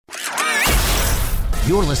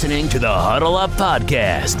You're listening to the Huddle Up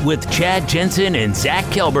Podcast with Chad Jensen and Zach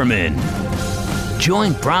Kelberman.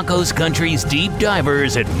 Join Broncos Country's deep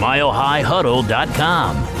divers at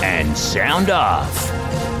milehighhuddle.com and sound off.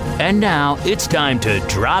 And now it's time to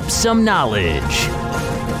drop some knowledge.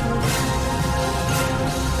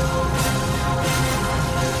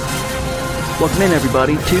 Welcome in,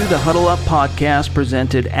 everybody, to the Huddle Up Podcast,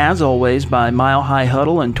 presented, as always, by Mile High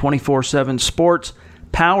Huddle and 24/7 Sports,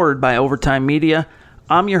 powered by Overtime Media.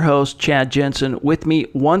 I'm your host, Chad Jensen. With me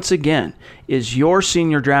once again is your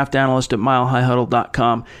senior draft analyst at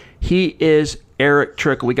milehighhuddle.com. He is Eric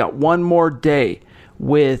Trickle. We got one more day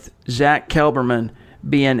with Zach Kelberman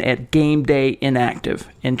being at game day inactive,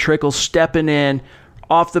 and Trickle stepping in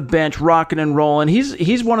off the bench, rocking and rolling.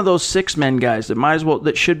 He's one of those six-men guys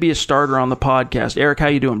that should be a starter on the podcast. Eric, how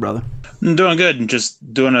you doing, brother? I'm doing good.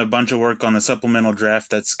 Just doing a bunch of work on the supplemental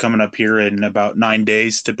draft that's coming up here in about 9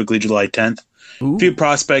 days, typically July 10th. Ooh. A few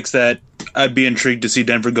prospects that I'd be intrigued to see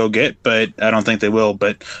Denver go get, but I don't think they will.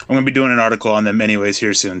 But I'm going to be doing an article on them anyways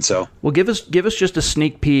here soon. So, well, give us just a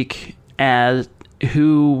sneak peek as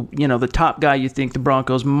who, the top guy you think the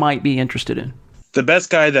Broncos might be interested in. The best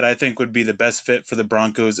guy that I think would be the best fit for the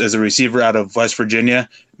Broncos is a receiver out of West Virginia,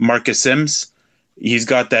 Marcus Sims. He's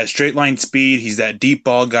got that straight line speed. He's that deep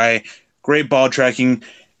ball guy, great ball tracking.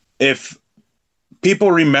 If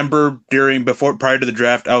people remember prior to the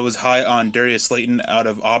draft, I was high on Darius Slayton out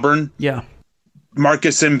of Auburn. Yeah.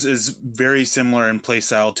 Marcus Sims is very similar in play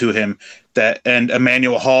style to him. And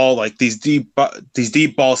Emmanuel Hall, like these deep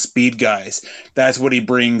ball speed guys. That's what he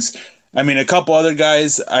brings. I mean, a couple other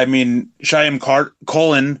guys. I mean, Shyam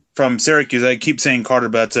Colin from Syracuse. I keep saying Carter,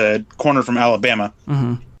 but that's a corner from Alabama.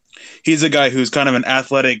 Mm-hmm. He's a guy who's kind of an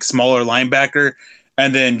athletic, smaller linebacker.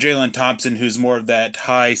 And then Jalen Thompson, who's more of that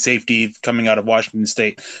high safety coming out of Washington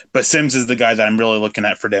State. But Sims is the guy that I'm really looking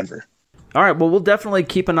at for Denver. All right, well, we'll definitely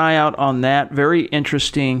keep an eye out on that. Very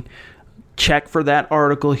interesting. Check for that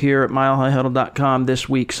article here at milehighhuddle.com this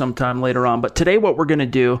week sometime later on. But today what we're going to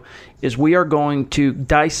do is we are going to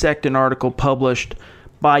dissect an article published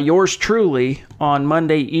by yours truly on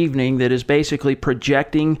Monday evening that is basically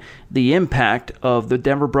projecting the impact of the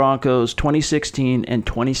Denver Broncos 2016 and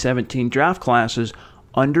 2017 draft classes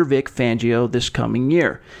under Vic Fangio this coming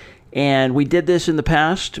year. And we did this in the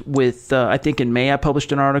past with, I think in May, I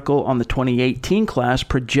published an article on the 2018 class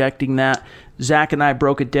projecting that. Zach and I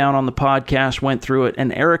broke it down on the podcast, went through it,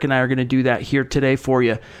 and Eric and I are going to do that here today for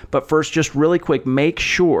you. But first, just really quick, make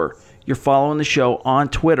sure you're following the show on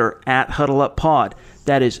Twitter at HuddleUpPod.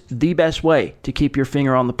 That is the best way to keep your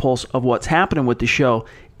finger on the pulse of what's happening with the show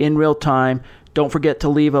in real time. Don't forget to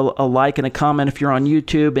leave a like and a comment if you're on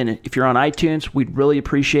YouTube, and if you're on iTunes, we'd really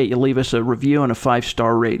appreciate you leave us a review and a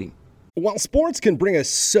 5-star rating. While sports can bring us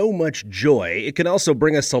so much joy, it can also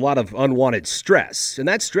bring us a lot of unwanted stress, and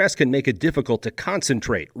that stress can make it difficult to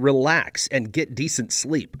concentrate, relax, and get decent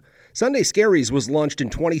sleep. Sunday Scaries was launched in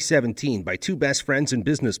 2017 by two best friends and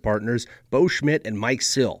business partners, Bo Schmidt and Mike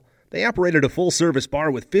Sill. They operated a full-service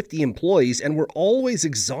bar with 50 employees and were always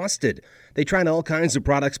exhausted. They tried all kinds of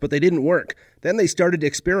products, but they didn't work. Then they started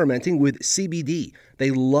experimenting with CBD.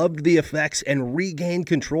 They loved the effects and regained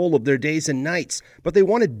control of their days and nights, but they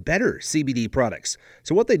wanted better CBD products.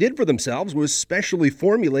 So what they did for themselves was specially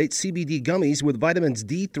formulate CBD gummies with vitamins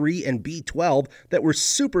D3 and B12 that were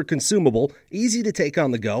super consumable, easy to take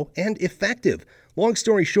on the go, and effective. Long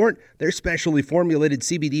story short, their specially formulated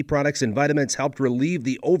CBD products and vitamins helped relieve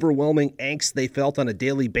the overwhelming angst they felt on a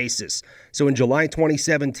daily basis. So in July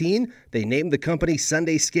 2017, they named the company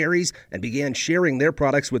Sunday Scaries and began sharing their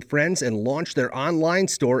products with friends and launched their online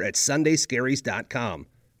store at sundayscaries.com.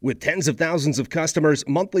 With tens of thousands of customers,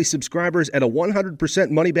 monthly subscribers, and a 100%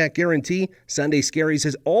 money-back guarantee, Sunday Scaries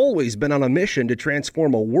has always been on a mission to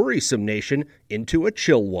transform a worrisome nation into a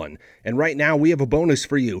chill one. And right now, we have a bonus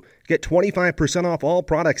for you. Get 25% off all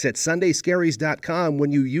products at sundayscaries.com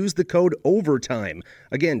when you use the code OVERTIME.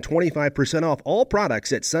 Again, 25% off all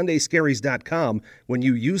products at sundayscaries.com when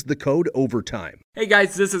you use the code OVERTIME. Hey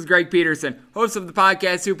guys, this is Greg Peterson, host of the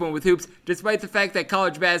podcast Hoopin' with Hoops. Despite the fact that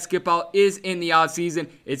college basketball is in the off-season,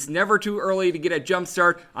 it's never too early to get a jump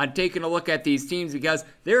start on taking a look at these teams because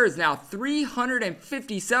there is now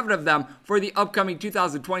 357 of them for the upcoming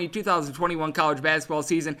 2020-2021 college basketball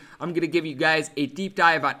season. I'm going to give you guys a deep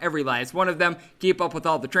dive on every last one of them, keep up with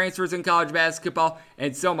all the transfers in college basketball,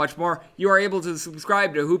 and so much more. You are able to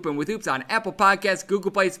subscribe to Hoopin' with Hoops on Apple Podcasts,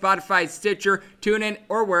 Google Play, Spotify, Stitcher, TuneIn,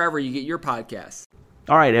 or wherever you get your podcasts.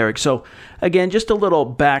 All right, Eric. So, again, just a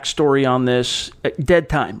little backstory on this. Dead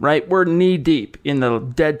time, right? We're knee-deep in the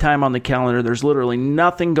dead time on the calendar. There's literally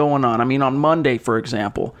nothing going on. I mean, on Monday, for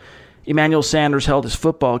example, Emmanuel Sanders held his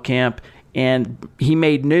football camp And he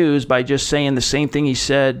made news by just saying the same thing he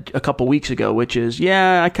said a couple weeks ago, which is,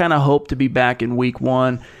 I kind of hope to be back in week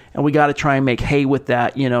 1, and we got to try and make hay with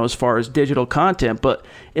that, as far as digital content. But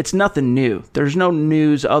it's nothing new. There's no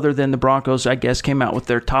news other than the Broncos, I guess, came out with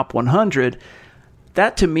their top 100.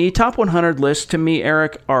 That, to me, top 100 lists, to me,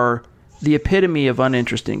 Eric, are the epitome of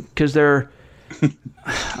uninteresting because they're,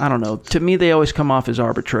 I don't know. To me, they always come off as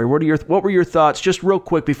arbitrary. What were your thoughts, just real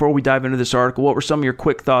quick before we dive into this article? What were some of your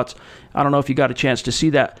quick thoughts? I don't know if you got a chance to see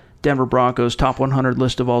that Denver Broncos top 100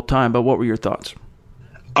 list of all time, but what were your thoughts?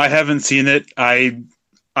 I haven't seen it. I'm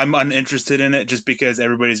uninterested in it just because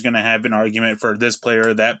everybody's going to have an argument for this player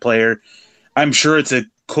or that player. I'm sure it's a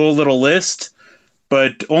cool little list,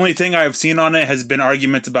 but only thing I've seen on it has been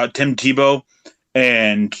arguments about Tim Tebow.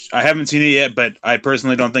 And I haven't seen it yet, but I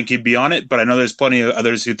personally don't think he'd be on it. But I know there's plenty of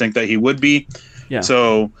others who think that he would be. Yeah.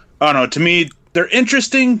 So, I don't know. To me, they're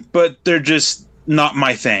interesting, but they're just not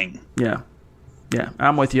my thing. Yeah,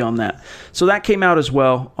 I'm with you on that. So that came out as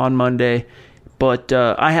well on Monday. But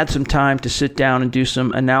I had some time to sit down and do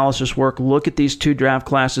some analysis work, look at these 2 draft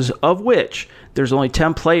classes, of which there's only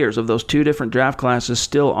 10 players of those 2 different draft classes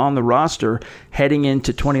still on the roster heading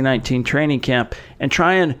into 2019 training camp, and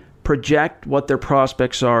try and project what their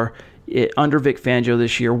prospects are under Vic Fangio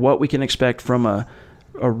this year, what we can expect from a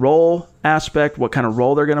role aspect, what kind of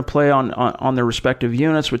role they're going to play on their respective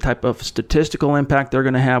units, what type of statistical impact they're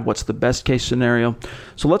going to have, what's the best case scenario.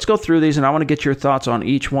 So let's go through these, and I want to get your thoughts on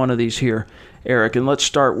each one of these here, Eric. And let's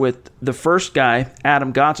start with the first guy,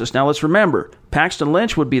 Adam Gotsis. Now let's remember, Paxton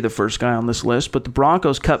Lynch would be the first guy on this list, but the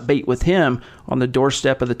Broncos cut bait with him on the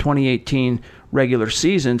doorstep of the 2018 regular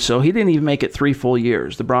season, so he didn't even make it 3 full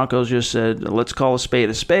years. The Broncos just said, let's call a spade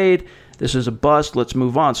a spade. This is a bust. Let's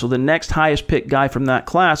move on. So the next highest pick guy from that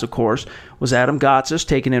class, of course, was Adam Gotsis,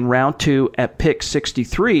 taken in round 2 at pick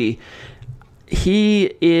 63.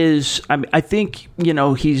 He is, I think,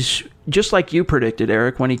 he's just like you predicted,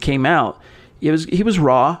 Eric, when he came out. He was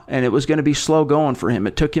raw, and it was going to be slow going for him.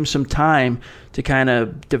 It took him some time to kind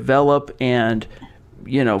of develop and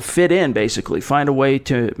fit in, basically, find a way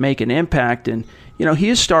to make an impact. And, he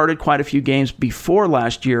has started quite a few games before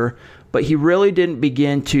last year, but he really didn't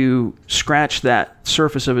begin to scratch that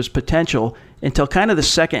surface of his potential until kind of the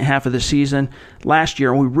second half of the season last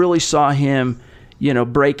year. And we really saw him,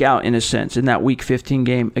 break out in a sense in that Week 15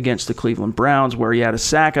 game against the Cleveland Browns, where he had a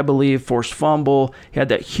sack, I believe, forced fumble. He had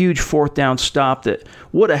that huge 4th down stop that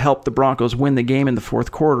would have helped the Broncos win the game in the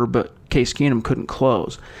 4th quarter, but Case Keenum couldn't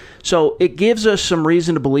close. So it gives us some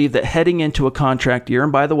reason to believe that heading into a contract year,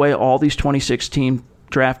 and by the way, all these 2016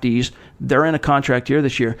 draftees, they're in a contract year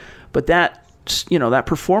this year, but that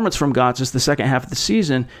performance from Gotsis the second half of the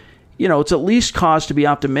season, it's at least cause to be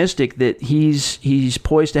optimistic that he's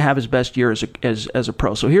poised to have his best year as a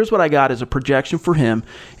pro. So here's what I got as a projection for him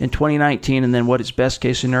in 2019, and then what his best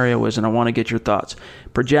case scenario is, and I want to get your thoughts.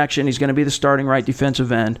 Projection: he's going to be the starting right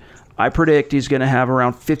defensive end. I predict he's going to have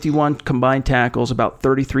around 51 combined tackles, about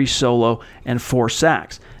 33 solo, and 4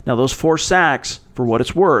 sacks. Now, those 4 sacks, for what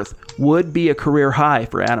it's worth, would be a career high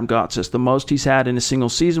for Adam Gotsis. The most he's had in a single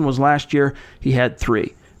season was last year. He had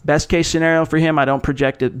 3. Best case scenario for him, I don't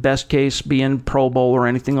project it best case being Pro Bowl or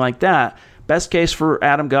anything like that. Best case for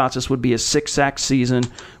Adam Gotsis would be a 6-sack season,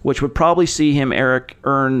 which would probably see him, Eric,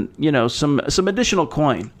 earn some additional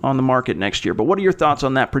coin on the market next year. But what are your thoughts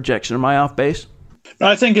on that projection? Am I off base? No,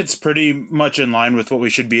 I think it's pretty much in line with what we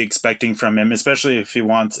should be expecting from him, especially if he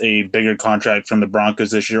wants a bigger contract from the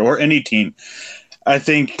Broncos this year or any team. I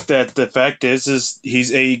think that the fact is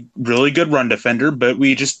he's a really good run defender, but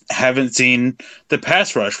we just haven't seen the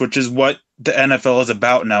pass rush, which is what the NFL is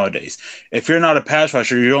about nowadays. If you're not a pass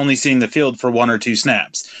rusher, you're only seeing the field for 1 or 2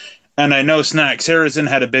 snaps. And I know Snacks Harrison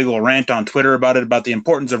had a big old rant on Twitter about the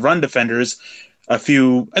importance of run defenders I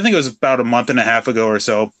think it was about a month and a half ago or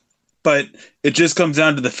so. But it just comes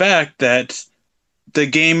down to the fact that the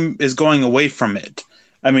game is going away from it.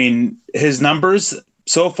 I mean, his numbers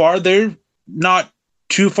so far, they're not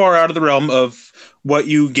too far out of the realm of what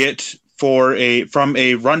you get from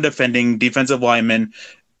a run defending defensive lineman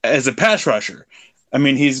as a pass rusher. I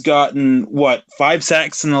mean, he's gotten 5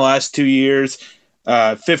 sacks in the last 2 years,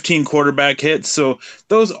 15 quarterback hits. So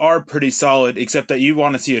those are pretty solid, except that you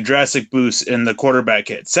want to see a drastic boost in the quarterback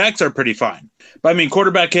hits. Sacks are pretty fine. But I mean,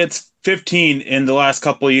 quarterback hits 15 in the last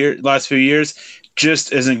few years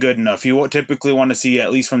just isn't good enough. You typically want to see,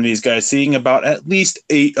 at least from these guys, seeing about at least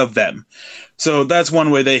 8 of them. So that's one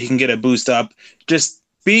way that he can get a boost up. Just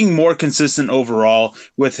being more consistent overall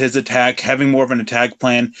with his attack, having more of an attack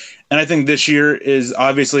plan. And I think this year is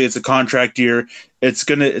obviously it's a contract year. It's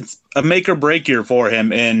a make or break year for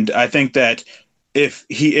him. And I think that if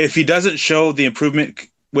he doesn't show the improvement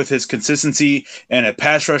with his consistency and a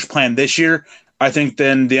pass rush plan this year, I think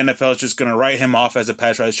then the NFL is just going to write him off as a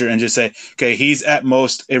pass rusher and just say, okay, he's at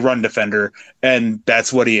most a run defender, and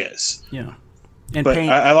that's what he is. Yeah. And but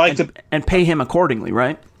I like to pay him accordingly,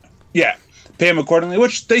 right? Yeah, pay him accordingly,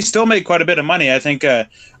 which they still make quite a bit of money. I think I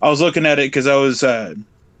was looking at it because I was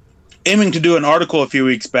aiming to do an article a few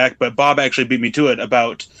weeks back, but Bob actually beat me to it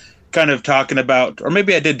about kind of talking about, or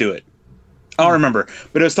maybe I did do it. I don't remember,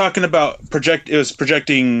 but it was talking about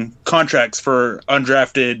projecting contracts for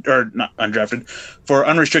for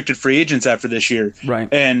unrestricted free agents after this year. Right.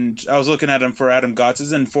 And I was looking at them for Adam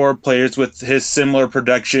Gotsis and for players with his similar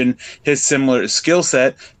production, his similar skill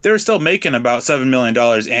set. They were still making about $7 million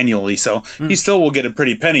annually. So he still will get a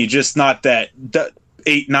pretty penny, just not that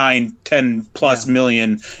 8, 9, 10 plus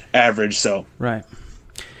million average. So right.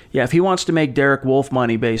 Yeah, if he wants to make Derek Wolfe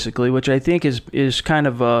money, basically, which I think is kind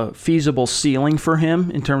of a feasible ceiling for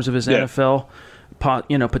him in terms of his NFL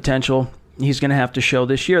potential, he's going to have to show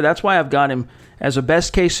this year. That's why I've got him as a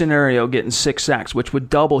best case scenario getting 6 sacks, which would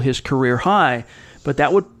double his career high, but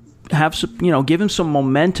that would have give him some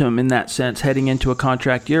momentum in that sense heading into a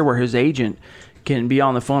contract year where his agent can be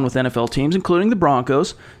on the phone with NFL teams, including the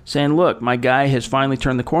Broncos, saying, look, my guy has finally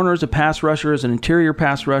turned the corner as a pass rusher, as an interior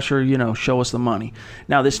pass rusher, show us the money.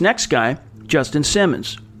 Now, this next guy, Justin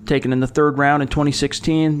Simmons, taken in the 3rd round in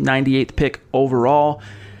 2016, 98th pick overall.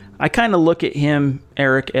 I kind of look at him,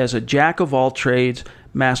 Eric, as a jack of all trades,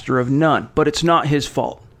 master of none, but it's not his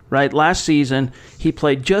fault, right? Last season, he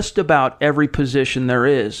played just about every position there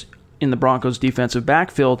is in the Broncos defensive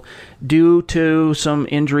backfield due to some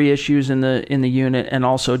injury issues in the unit and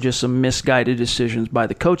also just some misguided decisions by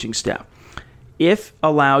the coaching staff. If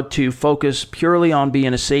allowed to focus purely on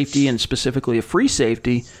being a safety and specifically a free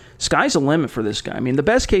safety, sky's the limit for this guy. I mean, the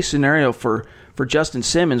best case scenario for Justin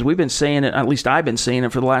Simmons, we've been saying it, at least I've been saying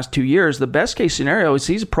it for the last 2 years, the best case scenario is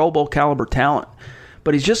he's a Pro Bowl caliber talent.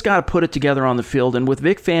 But he's just got to put it together on the field. And with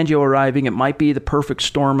Vic Fangio arriving, it might be the perfect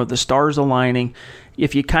storm of the stars aligning.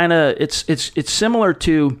 If you kind of, it's similar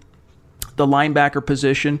to the linebacker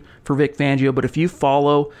position for Vic Fangio, but if you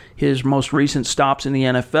follow his most recent stops in the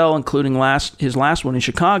NFL, including his last one in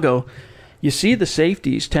Chicago, you see the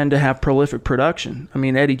safeties tend to have prolific production. I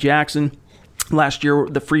mean, Eddie Jackson, last year,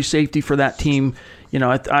 the free safety for that team,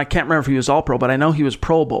 I can't remember if he was All-Pro, but I know he was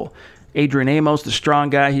Pro Bowl. Adrian Amos, the strong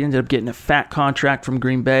guy, he ended up getting a fat contract from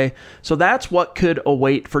Green Bay. So that's what could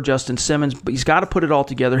await for Justin Simmons, but he's got to put it all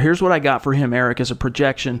together. Here's what I got for him, Eric, as a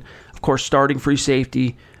projection. Of course, starting free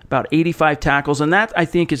safety, about 85 tackles, and that, I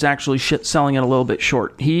think, is actually selling it a little bit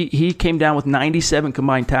short. He came down with 97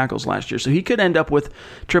 combined tackles last year, so he could end up with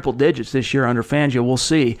triple digits this year under Fangio. We'll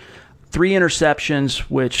see. 3 interceptions,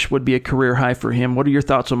 which would be a career high for him. What are your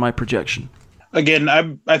thoughts on my projection? Again,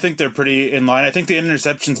 I think they're pretty in line. I think the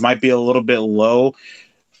interceptions might be a little bit low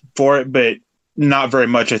for it, but not very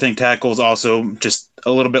much. I think tackles also just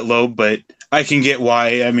a little bit low, but I can get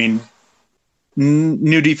why. I mean,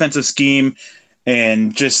 new defensive scheme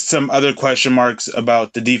and just some other question marks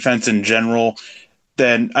about the defense in general,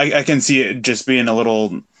 then I can see it just being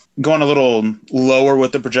going a little lower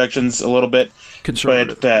with the projections a little bit.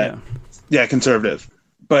 Conservative. But conservative.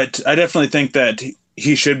 But I definitely think that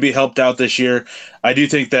he should be helped out this year. I do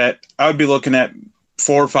think that I would be looking at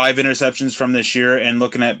 4 or 5 interceptions from this year and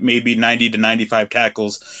looking at maybe 90 to 95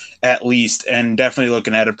 tackles at least, and definitely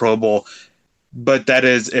looking at a Pro Bowl. But that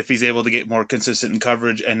is if he's able to get more consistent in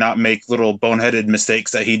coverage and not make little boneheaded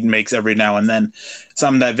mistakes that he makes every now and then.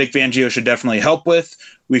 Something that Vic Fangio should definitely help with.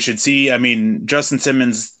 We should see, Justin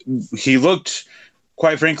Simmons, he looked,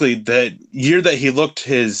 quite frankly, the year that he looked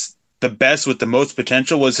the best with the most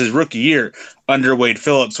potential was his rookie year under Wade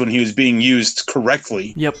Phillips when he was being used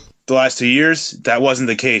correctly. Yep. The last 2 years, that wasn't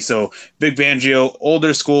the case. So Vic Fangio,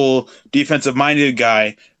 older school, defensive-minded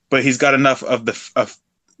guy, but he's got enough of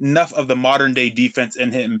the modern-day defense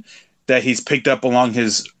in him that he's picked up along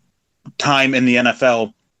his time in the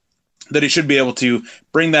NFL that he should be able to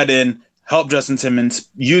bring that in, help Justin Simmons,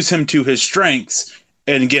 use him to his strengths,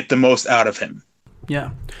 and get the most out of him.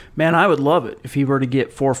 Yeah. Man, I would love it if he were to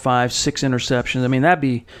get 4, 5, 6 interceptions. I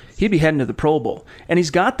mean, he'd be heading to the Pro Bowl. And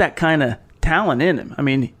he's got that kind of talent in him. I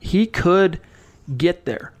mean, he could get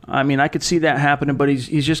there. I mean, I could see that happening, but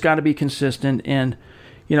he's just got to be consistent, and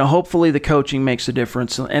hopefully the coaching makes a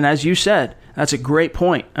difference. And as you said, that's a great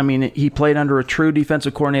point. I mean, he played under a true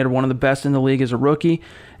defensive coordinator, one of the best in the league as a rookie,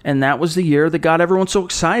 and that was the year that got everyone so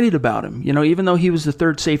excited about him. Even though he was the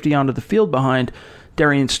third safety onto the field behind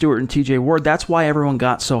Darian Stewart and TJ Ward, that's why everyone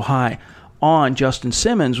got so high on Justin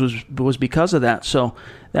Simmons was because of that. So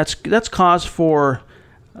that's cause for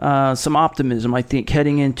some optimism, I think,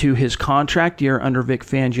 heading into his contract year under Vic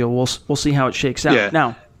Fangio. We'll see how it shakes out. Yeah.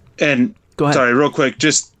 Now, And Go ahead. Sorry, real quick,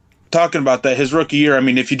 just talking about that, his rookie year, I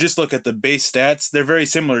mean, if you just look at the base stats, they're very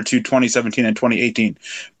similar to 2017 and 2018.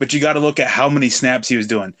 But you got to look at how many snaps he was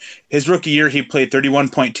doing. His rookie year, he played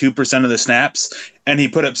 31.2% of the snaps, and he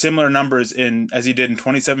put up similar numbers as he did in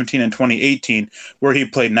 2017 and 2018, where he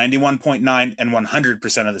played 91.9 and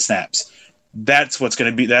 100% of the snaps. That's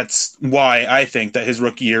why I think that his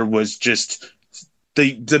rookie year was just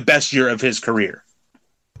the best year of his career.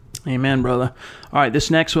 Amen, brother. All right,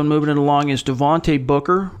 this next one, moving it along, is Devontae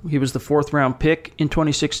Booker. He was the 4th-round pick in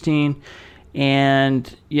 2016,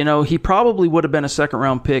 and, he probably would have been a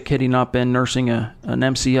 2nd-round pick had he not been nursing an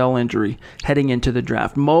MCL injury heading into the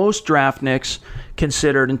draft. Most draftniks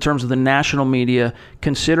considered, in terms of the national media,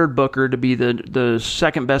 considered Booker to be the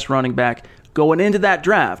second-best running back going into that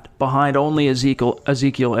draft behind only Ezekiel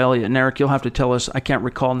Elliott. And Eric, you'll have to tell us, I can't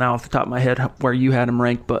recall now off the top of my head where you had him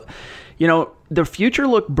ranked, but, the future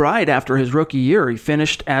looked bright after his rookie year. He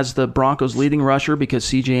finished as the Broncos' leading rusher because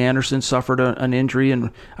C.J. Anderson suffered an injury,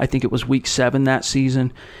 and I think it was week 7 that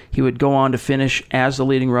season. He would go on to finish as the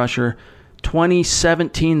leading rusher.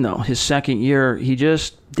 2017, though, his second year, he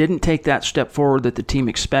just didn't take that step forward that the team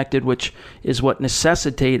expected, which is what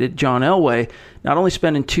necessitated John Elway not only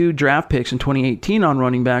spending 2 draft picks in 2018 on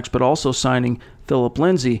running backs, but also signing Phillip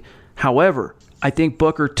Lindsay. However, I think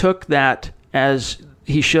Booker took that as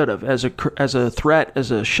he should have, as a threat,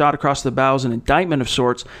 as a shot across the bows, an indictment of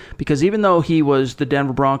sorts, because even though he was the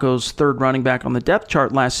Denver Broncos' 3rd running back on the depth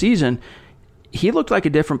chart last season, he looked like a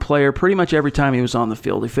different player pretty much every time he was on the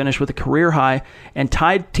field. He finished with a career high and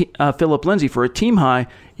tied Phillip Lindsay for a team high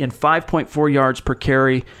in 5.4 yards per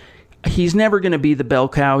carry. He's never going to be the bell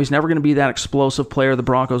cow. He's never going to be that explosive player the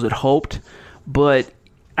Broncos had hoped, but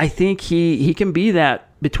I think he can be that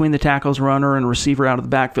between the tackles runner and receiver out of the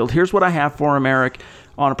backfield. Here's what I have for him, Eric,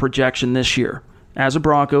 on a projection this year. As a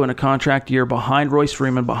Bronco in a contract year behind Royce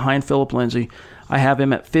Freeman, behind Phillip Lindsay, I have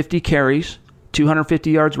him at 50 carries,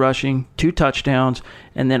 250 yards rushing, 2 touchdowns,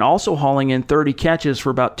 and then also hauling in 30 catches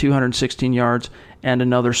for about 216 yards and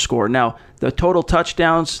another score. Now, the total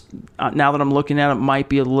touchdowns, now that I'm looking at it, might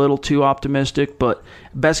be a little too optimistic, but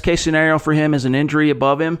best case scenario for him is an injury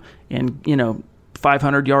above him and,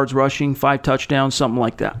 500 yards rushing, 5 touchdowns, something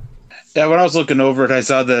like that. Yeah, when I was looking over it, I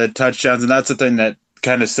saw the touchdowns, and that's the thing that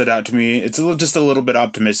kind of stood out to me. It's just a little bit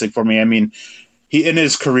optimistic for me. I mean, in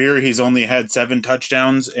his career, he's only had 7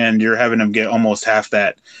 touchdowns, and you're having him get almost half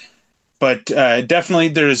that. But definitely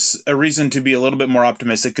there's a reason to be a little bit more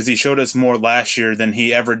optimistic because he showed us more last year than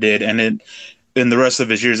he ever did and in the rest of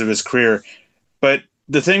his years of his career. But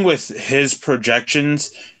the thing with his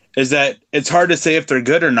projections is that it's hard to say if they're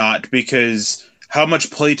good or not because how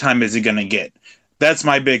much playtime is he going to get? That's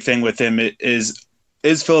my big thing with him is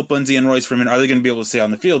Phillip Lindsay and Royce Freeman, are they going to be able to stay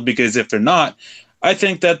on the field? Because if they're not, I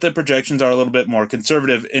think that the projections are a little bit more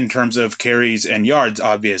conservative in terms of carries and yards,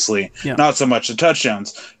 obviously, not so much the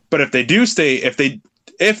touchdowns. But if they do stay,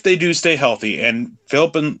 if they do stay healthy, and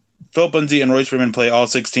Phillip Lindsay and Royce Freeman play all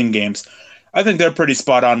 16 games, I think they're pretty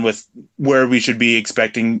spot on with where we should be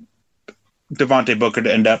expecting Devontae Booker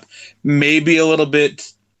to end up. Maybe a little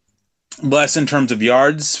bit less in terms of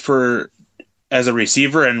yards as a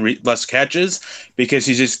receiver and less catches, because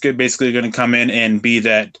he's just basically going to come in and be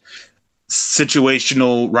that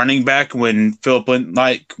situational running back when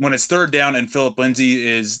when it's 3rd down and Phillip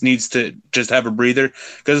Lindsay needs to just have a breather,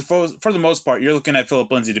 because for the most part you're looking at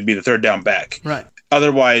Phillip Lindsay to be the 3rd down back. Right.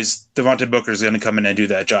 Otherwise, Devontae Booker is going to come in and do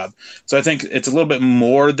that job. So I think it's a little bit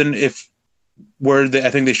more than I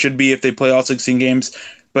think they should be if they play all 16 games.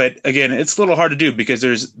 But again, it's a little hard to do because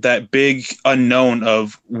there's that big unknown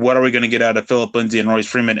of what are we going to get out of Phillip Lindsay and Royce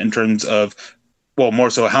Freeman in terms of, well, more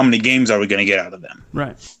so how many games are we going to get out of them?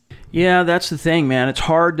 Right. Yeah, that's the thing, man. It's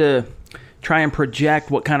hard to try and project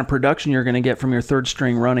what kind of production you're going to get from your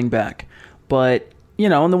 3rd-string running back. But,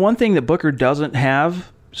 and the one thing that Booker doesn't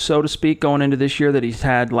have, so to speak, going into this year that he's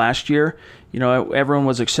had last year, everyone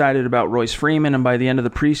was excited about Royce Freeman, and by the end of the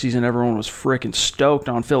preseason, everyone was freaking stoked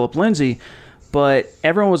on Phillip Lindsay. But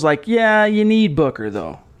everyone was like, yeah, you need Booker,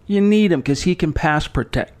 though. You need him because he can pass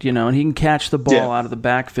protect, and he can catch the ball out of the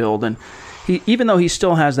backfield. And even though he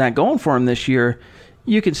still has that going for him this year,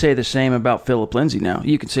 you can say the same about Phillip Lindsay now.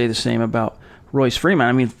 You can say the same about Royce Freeman.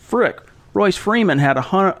 I mean, Royce Freeman had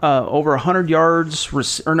over 100 yards, it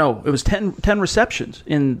was 10 receptions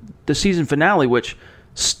in the season finale,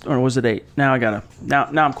 or was it 8? Now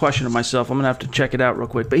I'm questioning myself. I'm going to have to check it out real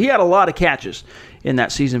quick. But he had a lot of catches in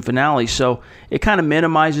that season finale, so it kind of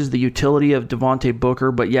minimizes the utility of Devontae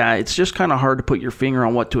Booker. But yeah, it's just kind of hard to put your finger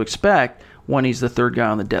on what to expect when he's the 3rd guy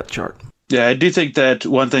on the depth chart. Yeah, I do think that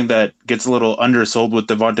one thing that gets a little undersold with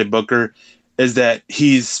Devontae Booker is that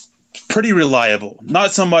he's pretty reliable.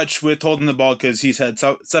 Not so much with holding the ball because he's had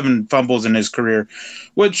 7 fumbles in his career,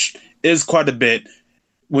 which is quite a bit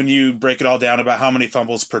when you break it all down about how many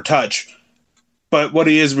fumbles per touch. But what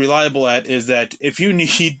he is reliable at is that if you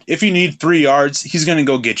need 3 yards, he's going to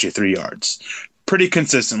go get you 3 yards pretty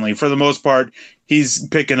consistently. For the most part, he's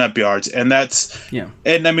picking up yards, and that's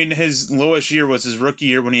And I mean, his lowest year was his rookie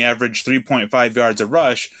year when he averaged 3.5 yards a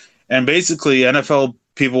rush. And basically, NFL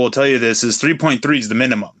people will tell you this is 3.3 is the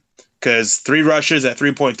minimum, because 3 rushes at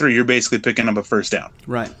 3.3, you're basically picking up a first down.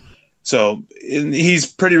 Right. So he's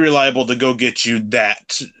pretty reliable to go get you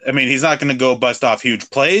that. I mean, he's not going to go bust off huge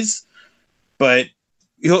plays, but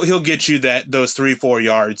he'll get you those 3-4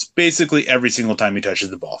 yards basically every single time he touches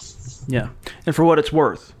the ball. Yeah, and for what it's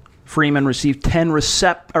worth, Freeman received 10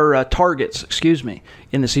 targets,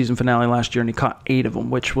 in the season finale last year, and he caught 8 of them,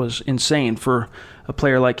 which was insane for a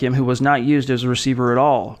player like him who was not used as a receiver at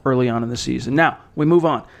all early on in the season. Now, we move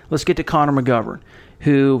on. Let's get to Connor McGovern,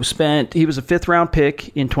 he was a 5th-round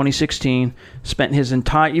pick in 2016,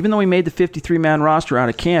 even though he made the 53-man roster out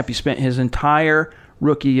of camp, he spent his entire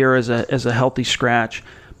rookie year as a healthy scratch.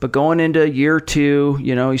 But going into year 2,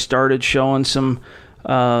 he started showing some.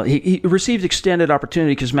 He received extended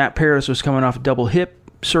opportunity because Matt Paradis was coming off double hip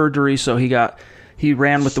surgery, so he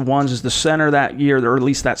ran with the ones as the center that year, or at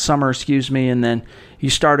least that summer, and then he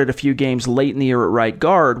started a few games late in the year at right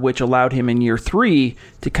guard, which allowed him in year 3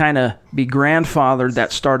 to kind of be grandfathered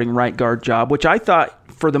that starting right guard job, which I thought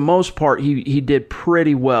for the most part he did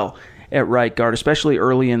pretty well at right guard, especially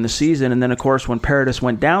early in the season. And then, of course, when Paradis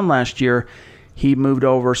went down last year, he moved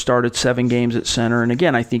over, started 7 games at center, and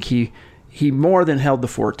again, I think he more than held the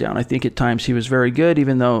fort down. I think at times he was very good,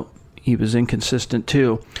 even though he was inconsistent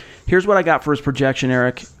too. Here's what I got for his projection,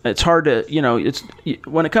 Eric. It's hard to,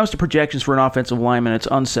 when it comes to projections for an offensive lineman, it's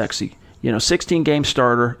unsexy. 16-game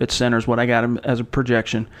starter at center is what I got him as a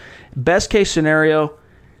projection. Best case scenario,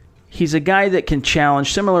 he's a guy that can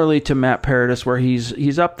challenge, similarly to Matt Paradis, where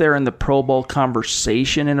he's up there in the Pro Bowl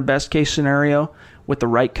conversation in a best case scenario with the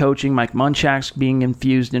right coaching, Mike Munchak's being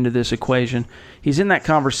infused into this equation. He's in that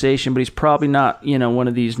conversation, but he's probably not, one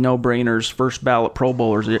of these no-brainers, first ballot Pro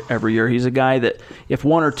Bowlers every year. He's a guy that if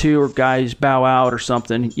 1 or 2 guys bow out or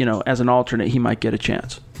something, as an alternate, he might get a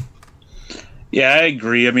chance. Yeah, I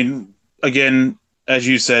agree. I mean, again, as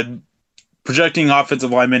you said, projecting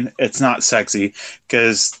offensive linemen, it's not sexy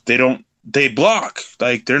because they block.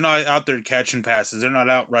 Like, they're not out there catching passes. They're not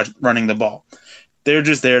out running the ball. They're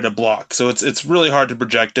just there to block. So it's really hard to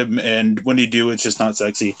project them, and when you do, it's just not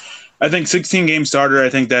sexy. I think 16-game starter, I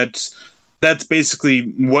think that's basically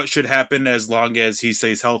what should happen as long as he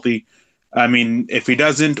stays healthy. I mean, if he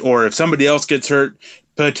doesn't, or if somebody else gets hurt,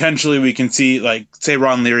 potentially we can see, like, say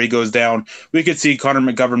Ron Leary goes down, we could see Connor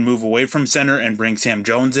McGovern move away from center and bring Sam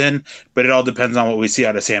Jones in, but it all depends on what we see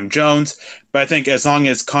out of Sam Jones. But I think as long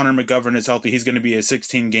as Connor McGovern is healthy, he's going to be a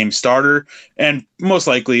 16-game starter, and most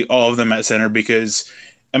likely all of them at center because,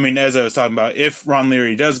 I mean, as I was talking about, if Ron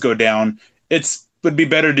Leary does go down, would be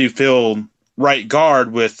better to fill right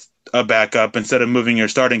guard with a backup instead of moving your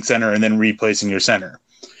starting center and then replacing your center.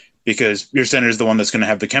 Because your center is the one that's going to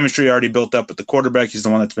have the chemistry already built up with the quarterback. He's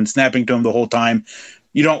the one that's been snapping to him the whole time.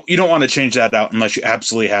 You don't want to change that out unless you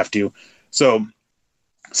absolutely have to. So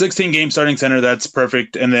 16-game starting center, that's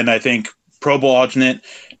perfect. And then I think Pro Bowl alternate,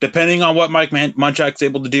 depending on what Mike Munchak's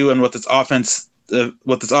able to do and what this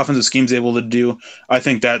offensive scheme's able to do, I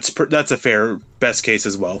think that's a fair best case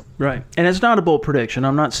as well. Right. And it's not a bold prediction.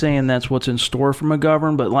 I'm not saying that's what's in store for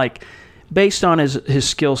McGovern, but based on his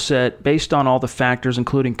skill set, based on all the factors,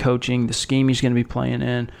 including coaching, the scheme he's going to be playing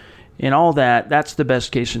in, and all that, that's the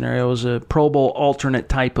best case scenario, is a Pro Bowl alternate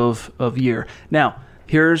type of year. Now,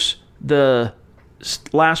 here's the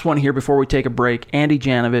last one here before we take a break. Andy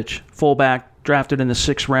Janovich, fullback, drafted in the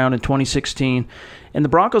 6th round in 2016. And the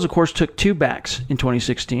Broncos, of course, took 2 backs in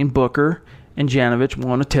 2016, Booker and Janovich,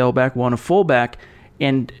 one a tailback, one a fullback.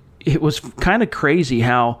 And it was kind of crazy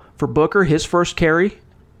how, for Booker, his first carry,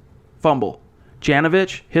 fumble.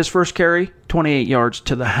 Janovich, his first carry, 28 yards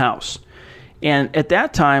to the house. And at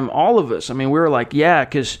that time, all of us, we were like, yeah,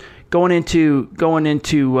 because going into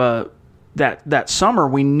that summer,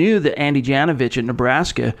 we knew that Andy Janovich at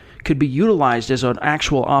Nebraska could be utilized as an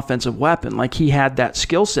actual offensive weapon. Like, he had that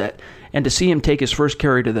skill set. And to see him take his first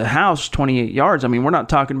carry to the house, 28 yards, we're not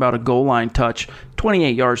talking about a goal line touch,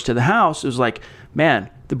 28 yards to the house. It was like, man,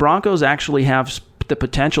 the Broncos actually have the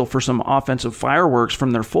potential for some offensive fireworks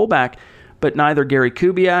from their fullback, but neither Gary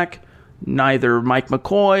Kubiak, neither Mike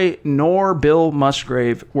McCoy, nor Bill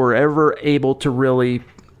Musgrave were ever able to really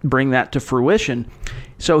bring that to fruition.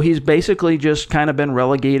 So he's basically just kind of been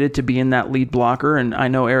relegated to being that lead blocker. And I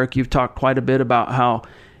know, Eric, you've talked quite a bit about how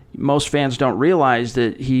most fans don't realize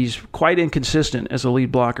that he's quite inconsistent as a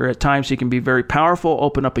lead blocker. At times he can be very powerful,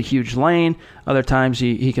 open up a huge lane. Other times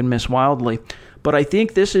he can miss wildly. But I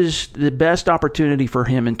think this is the best opportunity for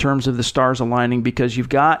him in terms of the stars aligning, because you've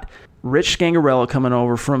got Rich Scangarello coming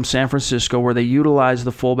over from San Francisco, where they utilize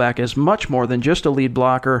the fullback as much more than just a lead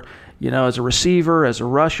blocker, as a receiver, as a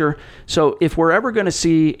rusher. So if we're ever going to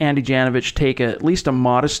see Andy Janovich take at least a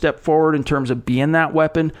modest step forward in terms of being that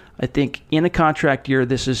weapon, I think in a contract year,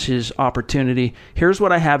 this is his opportunity. Here's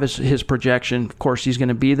what I have as his projection. Of course, he's going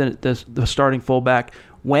to be the starting fullback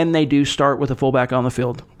when they do start with a fullback on the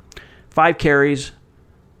field. 5 carries,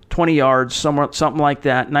 20 yards, something like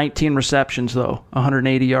that. 19 receptions, though,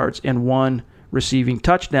 180 yards, and 1 receiving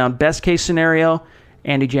touchdown. Best case scenario,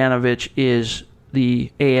 Andy Janovich is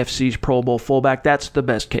the AFC's Pro Bowl fullback. That's the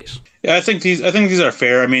best case. Yeah, I think these are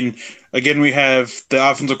fair. I mean, again, we have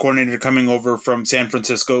the offensive coordinator coming over from San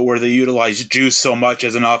Francisco, where they utilize juice so much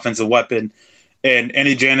as an offensive weapon. And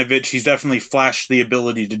Andy Janovich, he's definitely flashed the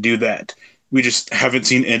ability to do that. We just haven't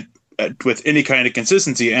seen it with any kind of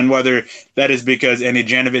consistency, and whether that is because Andy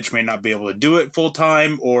Janovich may not be able to do it full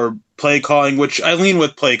time, or play calling, which I lean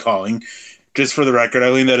with play calling. Just for the record, I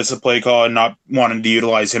lean that it's a play call and not wanting to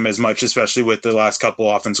utilize him as much, especially with the last couple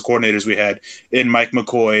of offensive coordinators we had in Mike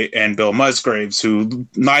McCoy and Bill Musgraves, who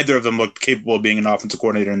neither of them looked capable of being an offensive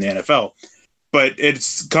coordinator in the NFL. But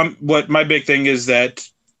what my big thing is that,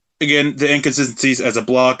 again, the inconsistencies as a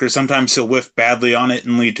blocker. Sometimes he'll whiff badly on it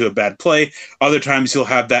and lead to a bad play. Other times he'll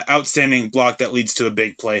have that outstanding block that leads to a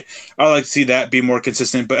big play. I like to see that be more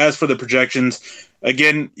consistent. But as for the projections,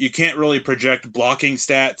 again, you can't really project blocking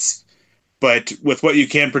stats. But with what you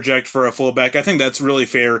can project for a fullback, I think that's really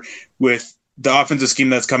fair with the offensive scheme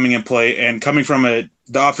that's coming in play, and coming from a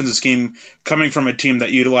team that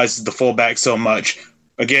utilizes the fullback so much.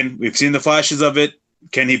 Again, we've seen the flashes of it.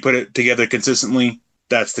 Can he put it together consistently?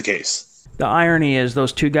 That's the case. The irony is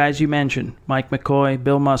those 2 guys you mentioned, Mike McCoy,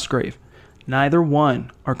 Bill Musgrave, neither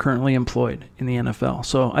one are currently employed in the NFL.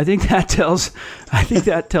 So I think that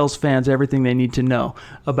tells fans everything they need to know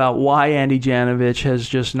about why Andy Janovich has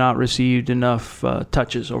just not received enough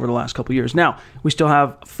touches over the last couple of years. Now, we still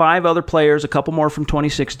have 5 other players, a couple more from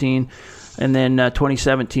 2016, and then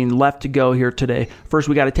 2017 left to go here today. First,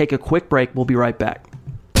 we got to take a quick break. We'll be right back.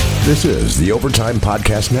 This is the Overtime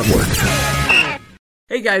Podcast Network.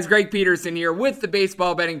 Hey guys, Greg Peterson here with the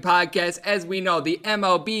Baseball Betting Podcast. As we know, the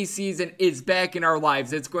MLB season is back in our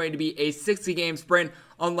lives. It's going to be a 60-game sprint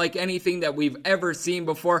unlike anything that we've ever seen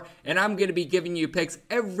before, and I'm going to be giving you picks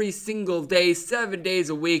every single day, 7 days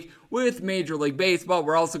a week with Major League Baseball.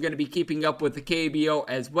 We're also going to be keeping up with the KBO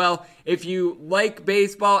as well. If you like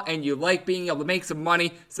baseball and you like being able to make some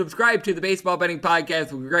money, subscribe to the Baseball Betting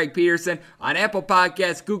Podcast with Greg Peterson on Apple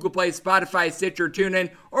Podcasts, Google Play, Spotify, Stitcher,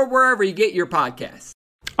 TuneIn, or wherever you get your podcasts.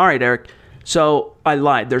 All right, Eric. So I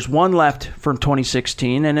lied. There's one left from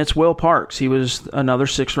 2016, and it's Will Parks. He was another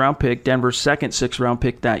 6th-round pick, Denver's second 6th-round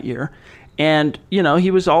pick that year. And, he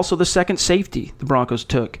was also the second safety the Broncos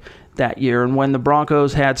took that year. And when the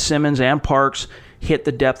Broncos had Simmons and Parks hit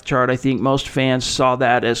the depth chart, I think most fans saw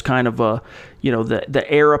that as kind of a, the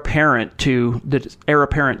heir apparent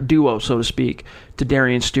duo, so to speak, to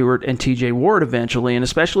Darian Stewart and TJ Ward eventually. And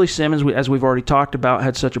especially Simmons, as we've already talked about,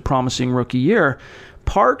 had such a promising rookie year.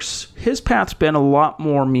 Parks, his path's been a lot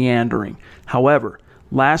more meandering. However,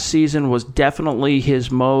 last season was definitely his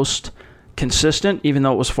most consistent, even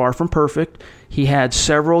though it was far from perfect. He had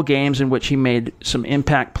several games in which he made some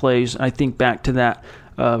impact plays. I think back to that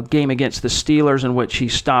game against the Steelers in which he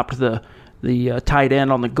stopped the tight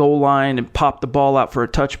end on the goal line and popped the ball out for a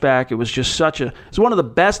touchback. It was just it's one of the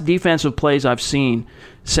best defensive plays I've seen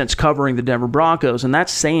since covering the Denver Broncos, and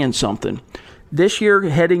that's saying something. This year,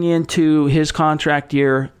 heading into his contract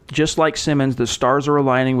year, just like Simmons, the stars are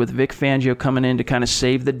aligning with Vic Fangio coming in to kind of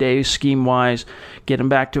save the day scheme-wise, get him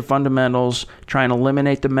back to fundamentals, try and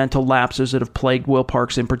eliminate the mental lapses that have plagued Will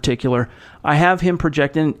Parks in particular. I have him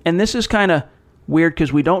projecting, and this is kind of weird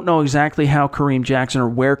because we don't know exactly how Kareem Jackson or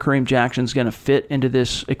where Kareem Jackson's going to fit into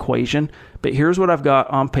this equation, but here's what I've got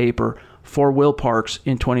on paper for Will Parks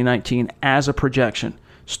in 2019 as a projection.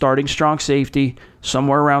 Starting strong safety,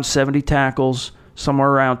 somewhere around 70 tackles,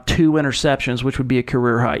 somewhere around 2 interceptions, which would be a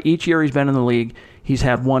career high. Each year he's been in the league, he's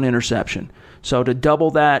had 1 interception. So to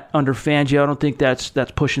double that under Fangio, I don't think that's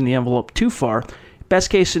pushing the envelope too far. Best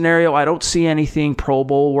case scenario, I don't see anything Pro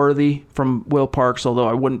Bowl worthy from Will Parks, although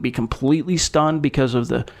I wouldn't be completely stunned because of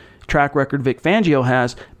the track record Vic Fangio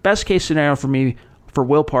has. Best case scenario for me for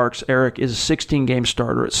Will Parks, Eric, is a 16-game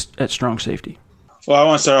starter at strong safety. Well, I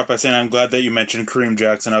want to start off by saying I'm glad that you mentioned Kareem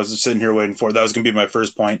Jackson. I was just sitting here waiting for it. That was going to be my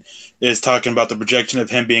first point, is talking about the projection of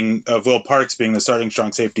him being, of Will Parks being the starting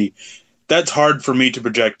strong safety. That's hard for me to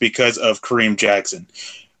project because of Kareem Jackson.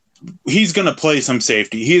 He's going to play some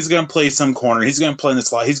safety. He's going to play some corner. He's going to play in the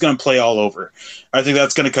slot. He's going to play all over. I think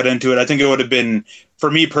that's going to cut into it. I think it would have been,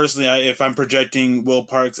 for me personally, if I'm projecting Will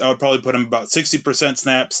Parks, I would probably put him about 60%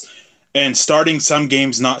 snaps and starting some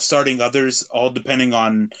games, not starting others, all depending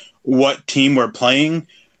on what team we're playing.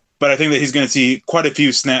 But I think that he's going to see quite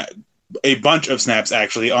a bunch of snaps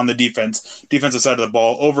actually on the defensive side of the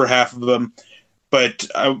ball, over half of them. But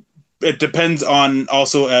it depends on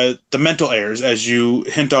also the mental errors, as you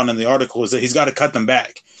hint on in the article, is that he's got to cut them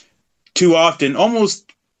back. Too often,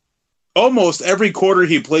 almost every quarter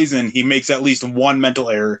he plays in, he makes at least one mental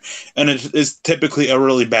error, and it is typically a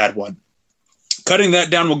really bad one. Cutting that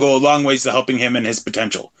down will go a long ways to helping him and his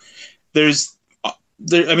potential. That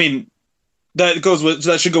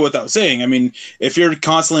should go without saying. I mean, if you're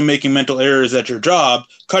constantly making mental errors at your job,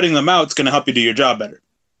 cutting them out is going to help you do your job better.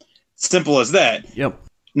 Simple as that. Yep.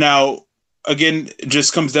 Now, again, it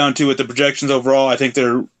just comes down to with the projections overall. I think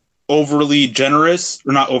they're overly generous,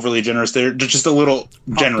 or not overly generous. They're just a little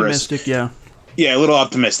generous. Optimistic, yeah. Yeah, a little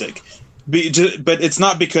optimistic. But it's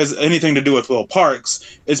not because anything to do with Will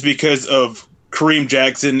Parks. It's because of Kareem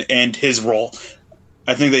Jackson and his role.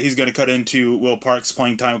 I think that he's going to cut into Will Parks'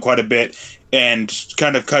 playing time quite a bit and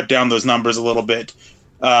kind of cut down those numbers a little bit.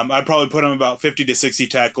 I'd probably put him about 50 to 60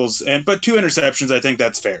 tackles, but 2 interceptions. I think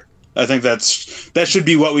that's fair. I think that should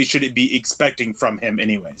be what we should be expecting from him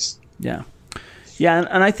anyways. Yeah. Yeah,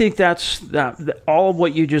 and I think that's all of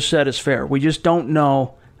what you just said is fair. We just don't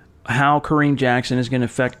know how Kareem Jackson is going to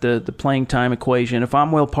affect the playing time equation. If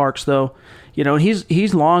I'm Will Parks, though,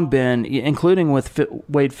 he's long been, including with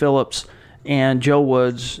Wade Phillips and Joe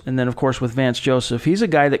Woods, and then, of course, with Vance Joseph, he's a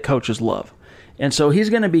guy that coaches love. And so he's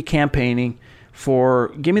going to be campaigning for,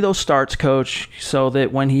 give me those starts, coach, so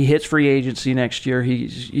that when he hits free agency next year,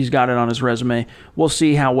 he's got it on his resume. We'll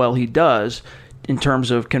see how well he does in terms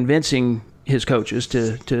of convincing his coaches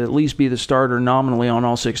to at least be the starter nominally on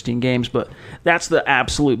all 16 games. But that's the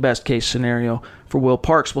absolute best case scenario for Will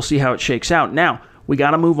Parks. We'll see how it shakes out. Now, we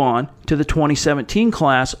got to move on to the 2017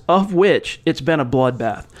 class, of which it's been a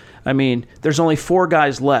bloodbath. I mean, there's only 4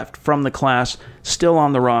 guys left from the class still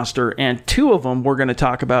on the roster, and 2 of them we're going to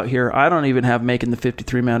talk about here. I don't even have making the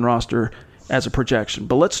 53-man roster as a projection.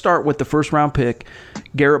 But let's start with the first-round pick,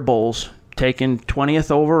 Garrett Bowles, taken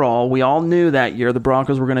 20th overall. We all knew that year the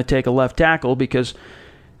Broncos were going to take a left tackle because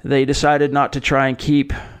they decided not to try and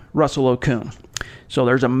keep Russell Okung. So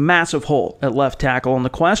there's a massive hole at left tackle, and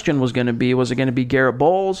the question was it going to be Garrett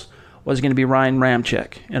Bowles? Was it going to be Ryan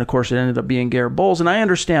Ramczyk? And, of course, it ended up being Garrett Bowles, and I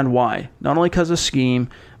understand why. Not only because of scheme,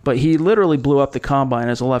 but he literally blew up the combine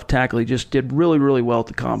as a left tackle. He just did really, really well at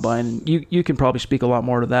the combine, and you can probably speak a lot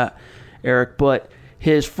more to that, Eric. But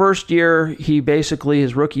his first year,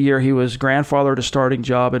 his rookie year, he was grandfathered a starting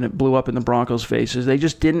job, and it blew up in the Broncos' faces. They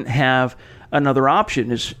just didn't have another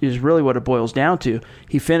option is really what it boils down to.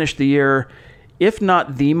 He finished the year, if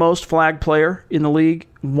not the most flagged player in the league,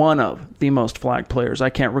 one of the most flagged players.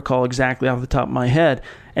 I can't recall exactly off the top of my head.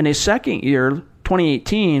 And his second year,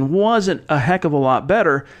 2018, wasn't a heck of a lot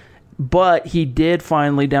better, but he did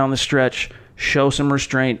finally down the stretch show some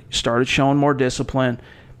restraint, started showing more discipline,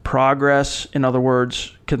 progress, in other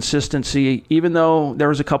words, consistency. Even though there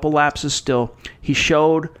was a couple lapses still, he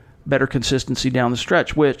showed better consistency down the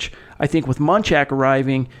stretch, which I think with Munchak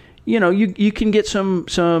arriving, you can get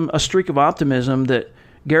a streak of optimism that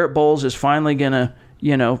Garrett Bowles is finally going to,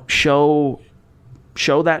 show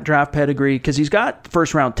that draft pedigree because he's got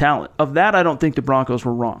first-round talent. Of that, I don't think the Broncos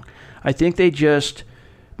were wrong. I think they just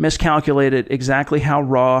miscalculated exactly how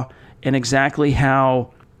raw and exactly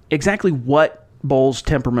what Bowles'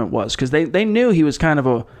 temperament was because they knew he was kind of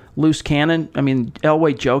a loose cannon. I mean,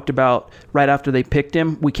 Elway joked about right after they picked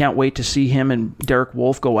him, we can't wait to see him and Derek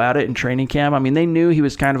Wolfe go at it in training camp. I mean, they knew he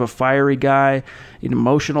was kind of a fiery guy, an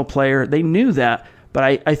emotional player. They knew that, but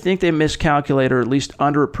I think they miscalculated or at least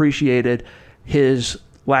underappreciated his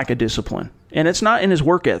lack of discipline. And it's not in his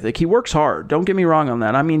work ethic. He works hard. Don't get me wrong on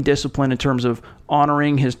that. I mean discipline in terms of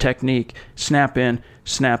honoring his technique, snap in,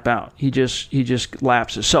 snap out. He just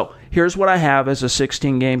lapses. So here's what I have as a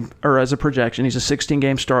 16-game, or as a projection. He's a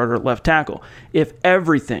 16-game starter at left tackle. If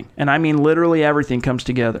everything, and I mean literally everything, comes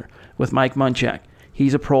together with Mike Munchak,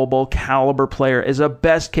 he's a Pro Bowl caliber player as a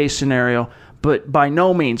best-case scenario, but by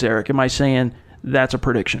no means, Eric, am I saying that's a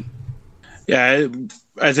prediction. Yeah,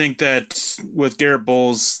 I think that with Garrett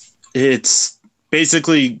Bowles, it's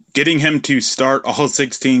basically getting him to start all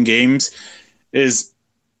 16 games is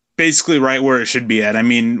basically right where it should be at. I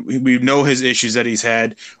mean, we know his issues that he's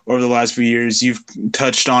had over the last few years. You've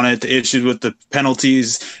touched on it, the issues with the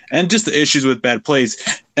penalties and just the issues with bad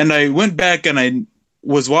plays. And I went back and I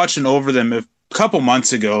was watching over them a couple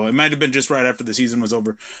months ago. It might have been just right after the season was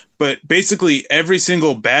over. But basically every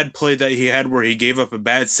single bad play that he had where he gave up a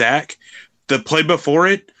bad sack, the play before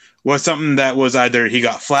it was something that was either he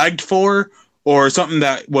got flagged for or something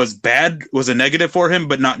that was bad, was a negative for him,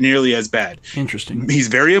 but not nearly as bad. Interesting. He's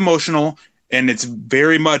very emotional, and it's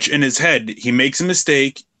very much in his head. He makes a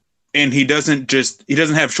mistake, and he doesn't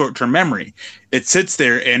have short-term memory. It sits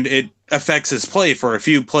there, and it affects his play for a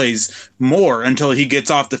few plays more until he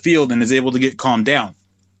gets off the field and is able to get calmed down.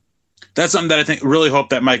 That's something that I think really hope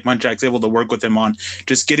that Mike Munchak's able to work with him on,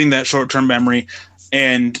 just getting that short-term memory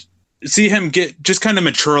and see him get just kind of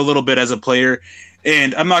mature a little bit as a player.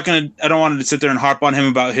 And I don't want to sit there and harp on him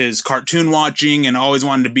about his cartoon watching and always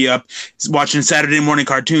wanting to be up watching Saturday morning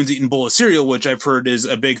cartoons, eating a bowl of cereal, which I've heard is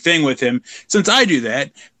a big thing with him since I do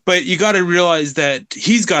that. But you got to realize that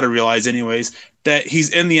he's got to realize anyways that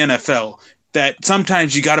he's in the NFL, that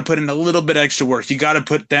sometimes you got to put in a little bit extra work. You got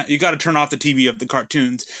to turn off the TV of the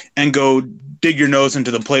cartoons and go dig your nose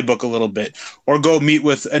into the playbook a little bit, or go meet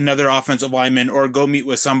with another offensive lineman, or go meet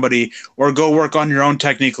with somebody, or go work on your own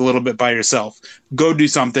technique a little bit by yourself. Go do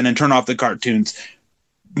something and turn off the cartoons.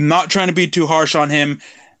 Not trying to be too harsh on him,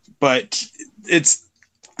 but it's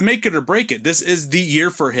make it or break it. This is the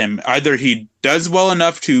year for him. Either he does well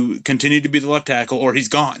enough to continue to be the left tackle, or he's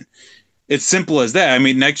gone. It's simple as that. I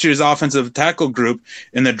mean, next year's offensive tackle group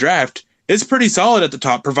in the draft is pretty solid at the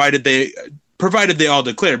top, provided they all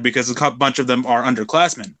declare, because a bunch of them are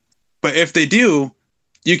underclassmen. But if they do,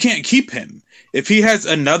 you can't keep him. If he has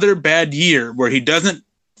another bad year where he doesn't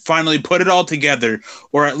finally put it all together,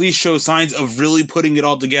 or at least show signs of really putting it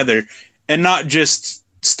all together, and not just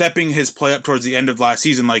stepping his play up towards the end of last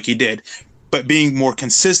season like he did, but being more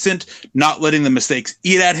consistent, not letting the mistakes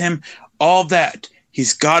eat at him, all that,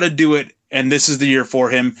 he's got to do it, and this is the year for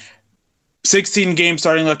him. 16 games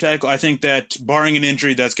starting left tackle. I think that barring an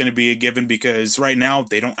injury, that's going to be a given, because right now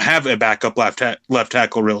they don't have a backup left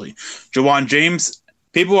tackle really. Jawan James,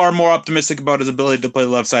 people are more optimistic about his ability to play the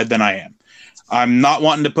left side than I am. I'm not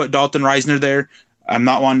wanting to put Dalton Reisner there. I'm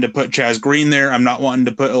not wanting to put Chaz Green there. I'm not wanting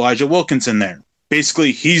to put Elijah Wilkinson there.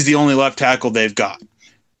 Basically, he's the only left tackle they've got.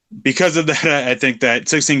 Because of that, I think that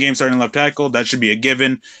 16 games starting left tackle, that should be a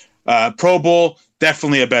given. Pro Bowl,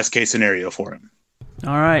 definitely a best case scenario for him.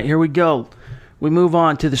 All right, here we go. We move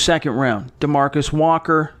on to the second round. DeMarcus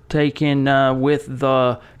Walker taken with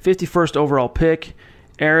the 51st overall pick.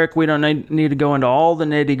 Eric, we don't need to go into all the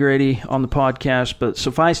nitty-gritty on the podcast, but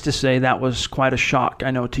suffice to say that was quite a shock,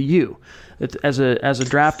 I know, to you, as a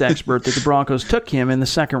draft expert, that the Broncos took him in the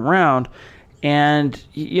second round. And,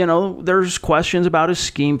 you know, there's questions about his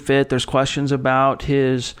scheme fit. There's questions about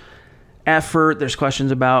his effort. There's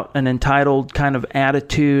questions about an entitled kind of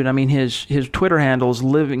attitude. I mean, his Twitter handle is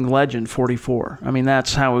Living Legend 44. I mean,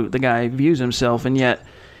 that's how the guy views himself, and yet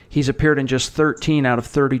he's appeared in just 13 out of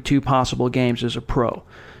 32 possible games as a pro.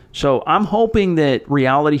 So I'm hoping that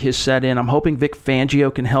reality has set in. I'm hoping Vic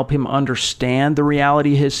Fangio can help him understand the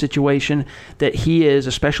reality of his situation, that he is,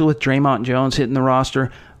 especially with Draymond Jones hitting the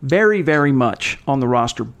roster, very, very much on the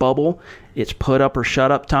roster bubble. It's put up or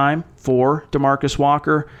shut up time for DeMarcus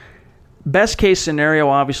Walker. Best case scenario,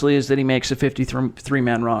 obviously, is that he makes a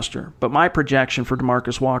 53-man roster. But my projection for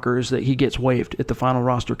DeMarcus Walker is that he gets waived at the final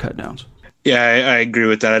roster cutdowns. Yeah, I agree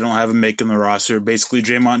with that. I don't have him making the roster. Basically,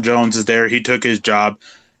 Draymond Jones is there. He took his job.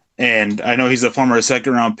 And I know he's a former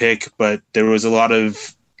second-round pick, but there was a lot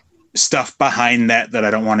of stuff behind that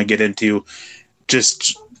I don't want to get into.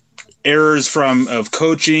 Just errors of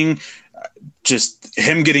coaching, just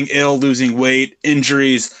him getting ill, losing weight,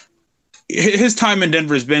 injuries. His time in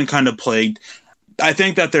Denver has been kind of plagued. I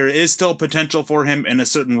think that there is still potential for him in a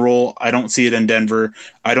certain role. I don't see it in Denver.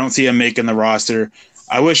 I don't see him making the roster.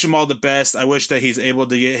 I wish him all the best. I wish that he's able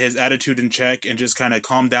to get his attitude in check and just kind of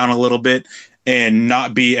calm down a little bit and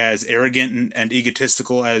not be as arrogant and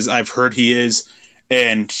egotistical as I've heard he is.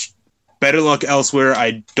 And better luck elsewhere.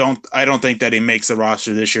 I don't think that he makes the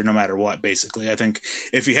roster this year no matter what, basically. I think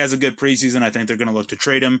if he has a good preseason, I think they're going to look to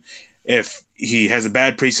trade him. If he has a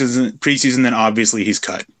bad preseason, then obviously he's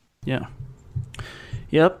cut. Yeah.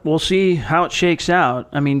 Yep, we'll see how it shakes out.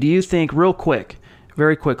 I mean, do you think, real quick,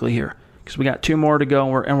 very quickly here, because we got two more to go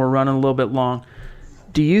and we're running a little bit long,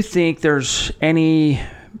 do you think there's any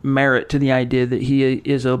merit to the idea that he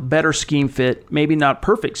is a better scheme fit, maybe not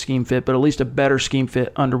perfect scheme fit, but at least a better scheme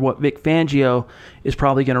fit under what Vic Fangio is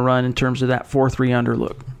probably going to run in terms of that 4-3 under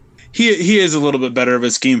look? He is a little bit better of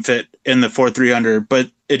a scheme fit in the 4-3 under, but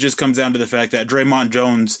it just comes down to the fact that Draymond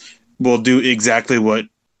Jones will do exactly what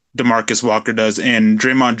DeMarcus Walker does, and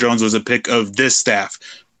Draymond Jones was a pick of this staff,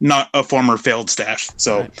 not a former failed staff.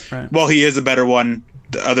 So, right. While he is a better one,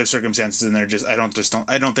 the other circumstances in there I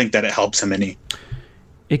don't think that it helps him any.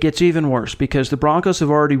 It gets even worse because the Broncos have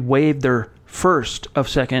already waived their first of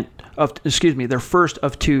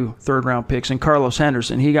two third-round picks, and Carlos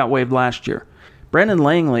Henderson, he got waived last year. Brendan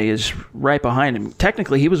Langley is right behind him.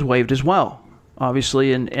 Technically, he was waived as well,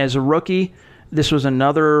 obviously, and as a rookie, this was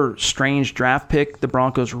another strange draft pick the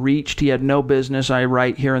Broncos reached. He had no business, I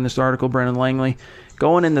write here in this article, Brendan Langley,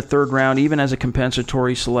 going in the third round, even as a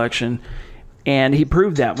compensatory selection. And he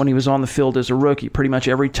proved that when he was on the field as a rookie. Pretty much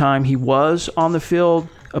every time he was on the field,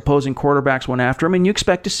 opposing quarterbacks went after him. And you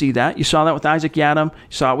expect to see that. You saw that with Isaac Yiadom. You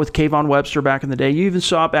saw it with Kayvon Webster back in the day. You even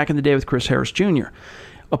saw it back in the day with Chris Harris Jr.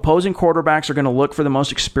 Opposing quarterbacks are going to look for the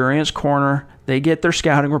most experienced corner. They get their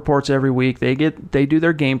scouting reports every week. They do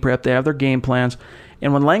their game prep. They have their game plans.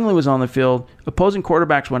 And when Langley was on the field, opposing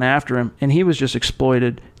quarterbacks went after him, and he was just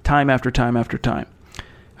exploited time after time after time.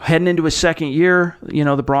 Heading into his second year,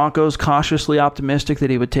 the Broncos, cautiously optimistic that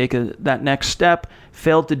he would take that next step,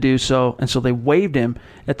 failed to do so, and so they waived him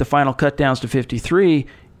at the final cutdowns to 53,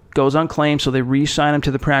 goes unclaimed, so they re-sign him to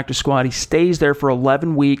the practice squad. He stays there for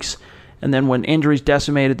 11 weeks, and then when injuries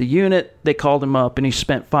decimated the unit, they called him up, and he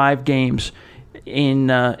spent 5 games in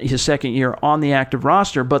his second year on the active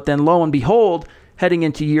roster. But then, lo and behold, heading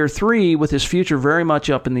into year 3, with his future very much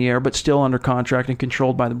up in the air, but still under contract and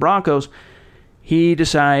controlled by the Broncos, he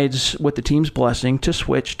decides, with the team's blessing, to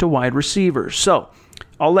switch to wide receivers. So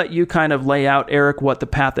I'll let you kind of lay out, Eric, what the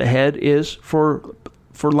path ahead is for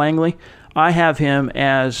Langley. I have him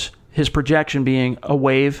as his projection being a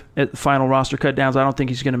waive at the final roster cutdowns. I don't think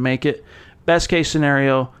he's going to make it. Best case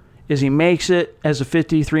scenario is he makes it as a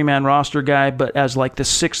 53-man roster guy, but as like the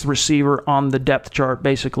 6th receiver on the depth chart,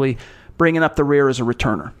 basically bringing up the rear as a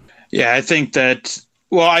returner. Yeah, I think that...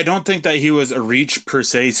 Well, I don't think that he was a reach per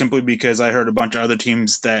se, simply because I heard a bunch of other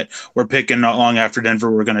teams that were picking not long after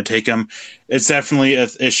Denver were going to take him. It's definitely an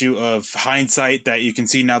issue of hindsight that you can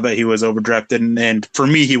see now that he was overdrafted, and for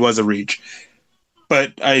me, he was a reach.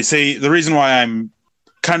 But I say the reason why I'm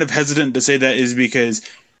kind of hesitant to say that is because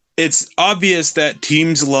it's obvious that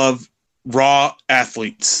teams love raw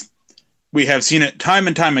athletes. We have seen it time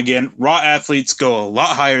and time again. Raw athletes go a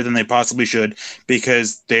lot higher than they possibly should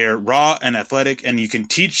because they're raw and athletic, and you can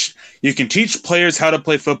teach players how to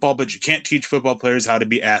play football, but you can't teach football players how to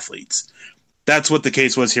be athletes. That's what the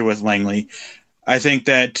case was here with Langley. I think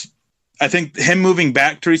him moving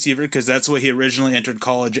back to receiver, because that's what he originally entered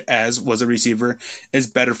college as, was a receiver, is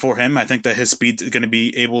better for him. I think that his speed is going to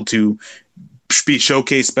be able to be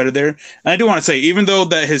showcased better there. And I do want to say, even though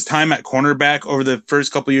that his time at cornerback over the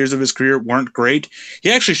first couple years of his career weren't great, he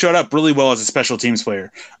actually showed up really well as a special teams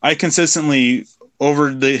player. I consistently, over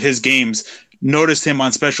his games, noticed him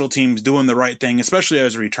on special teams doing the right thing, especially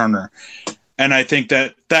as a returner. And I think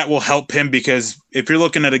that will help him, because if you're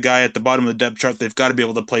looking at a guy at the bottom of the depth chart, they've got to be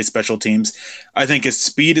able to play special teams. I think his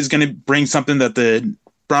speed is going to bring something that the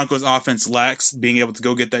Broncos offense lacks, being able to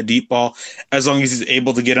go get that deep ball, as long as he's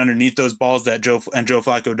able to get underneath those balls that Joe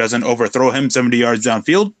Flacco doesn't overthrow him 70 yards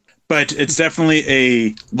downfield. But it's definitely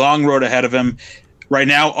a long road ahead of him. Right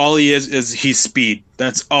now, all he is he's speed.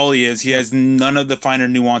 That's all he is. He has none of the finer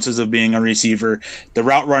nuances of being a receiver. The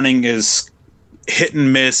route running is hit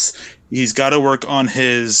and miss. He's got to work on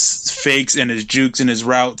his fakes and his jukes and his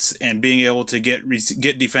routes, and being able to get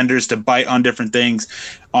defenders to bite on different things,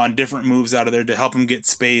 on different moves out of there to help him get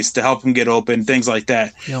space, to help him get open, things like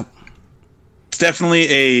that. Yep. It's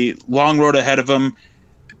definitely a long road ahead of him,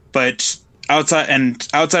 but outside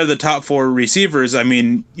of the top 4 receivers, I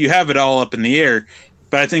mean, you have it all up in the air.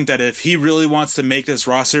 But I think that if he really wants to make this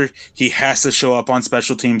roster, he has to show up on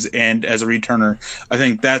special teams and as a returner. I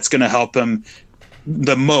think that's going to help him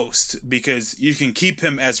the most, because you can keep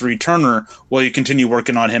him as a returner while you continue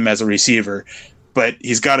working on him as a receiver. But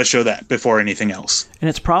he's got to show that before anything else. And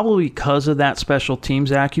it's probably because of that special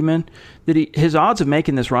teams acumen that his odds of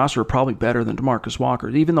making this roster are probably better than DeMarcus Walker,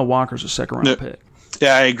 even though Walker's a second-round pick.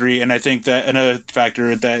 Yeah, I agree. And I think that another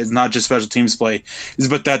factor that is not just special teams play is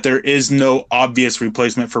but that there is no obvious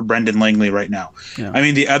replacement for Brendan Langley right now. Yeah. I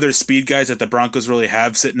mean, the other speed guys that the Broncos really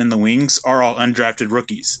have sitting in the wings are all undrafted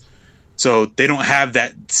rookies. So they don't have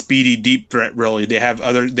that speedy deep threat, really. They have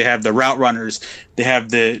the route runners. They have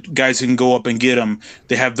the guys who can go up and get them.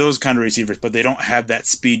 They have those kind of receivers, but they don't have that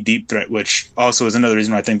speed deep threat, which also is another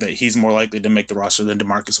reason why I think that he's more likely to make the roster than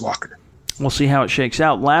DeMarcus Walker. We'll see how it shakes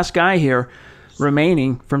out. Last guy here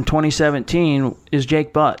remaining from 2017 is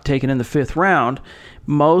Jake Butt, taken in the 5th round.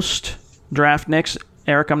 Most draft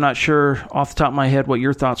Eric, I'm not sure off the top of my head what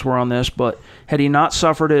your thoughts were on this, but had he not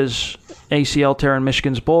suffered his ACL tear in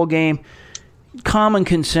Michigan's bowl game, common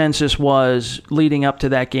consensus was leading up to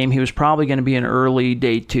that game he was probably going to be an early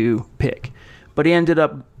day 2 pick. But he ended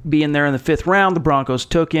up being there in the 5th round. The Broncos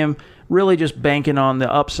took him, really just banking on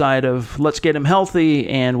the upside of let's get him healthy,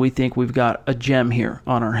 and we think we've got a gem here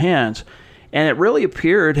on our hands. And it really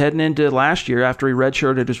appeared heading into last year after he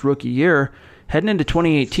redshirted his rookie year, heading into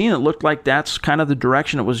 2018, it looked like that's kind of the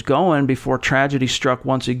direction it was going before tragedy struck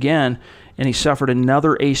once again, and he suffered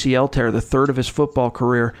another ACL tear, the 3rd of his football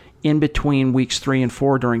career, in between weeks 3 and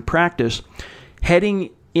 4 during practice.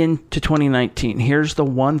 Heading into 2019, here's the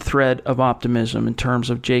one thread of optimism in terms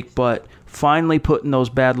of Jake Butt finally putting those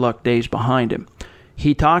bad luck days behind him.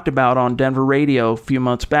 He talked about on Denver radio a few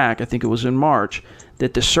months back, I think it was in March,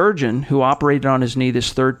 that the surgeon who operated on his knee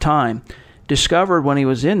this 3rd time discovered when he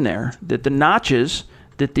was in there that the notches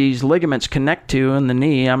that these ligaments connect to in the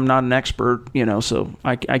knee, I'm not an expert, so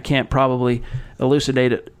I can't probably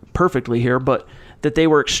elucidate it perfectly here, but that they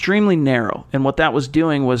were extremely narrow. And what that was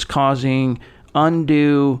doing was causing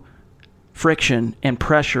undue friction and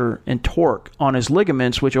pressure and torque on his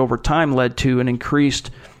ligaments, which over time led to an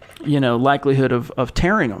increased, likelihood of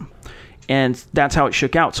tearing them. And that's how it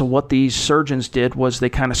shook out. So what these surgeons did was they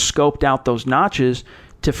kind of scoped out those notches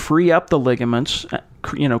to free up the ligaments,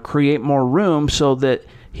 create more room so that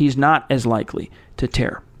he's not as likely to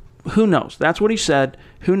tear. Who knows? That's what he said.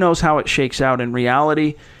 Who knows how it shakes out in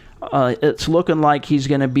reality? It's looking like he's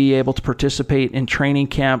going to be able to participate in training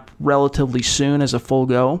camp relatively soon as a full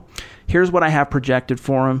go. Here's what I have projected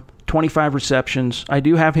for him. 25 receptions. I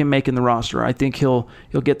do have him making the roster. I think he'll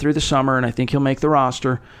get through the summer, and I think he'll make the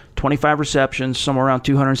roster. 25 receptions, somewhere around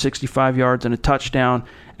 265 yards and a touchdown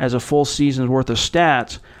as a full season's worth of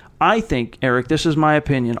stats. I think, Eric, this is my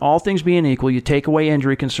opinion, all things being equal, you take away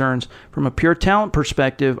injury concerns. From a pure talent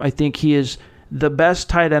perspective, I think he is the best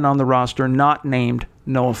tight end on the roster, not named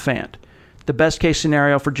Noah Fant. The best case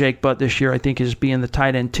scenario for Jake Butt this year, I think, is being the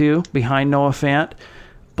tight end 2 behind Noah Fant.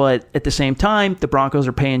 But at the same time, the Broncos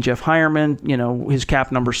are paying Jeff Heuerman. His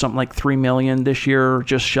cap number is something like $3 million this year, or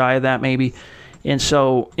just shy of that maybe. And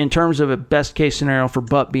so in terms of a best case scenario for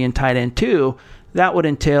Butt being tight end 2, that would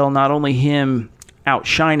entail not only him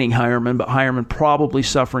outshining Heuerman, but Heuerman probably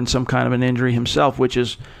suffering some kind of an injury himself, which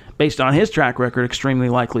is, based on his track record, extremely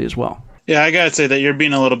likely as well. Yeah, I got to say that you're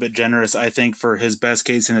being a little bit generous, I think, for his best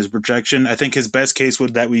case and his projection. I think his best case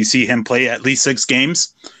would that we see him play at least 6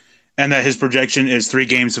 games, and that his projection is 3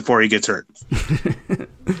 games before he gets hurt.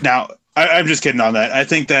 Now, I'm just kidding on that. I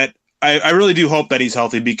think that I really do hope that he's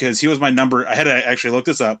healthy, because he was my number. I had to actually look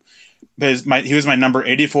this up. He was my number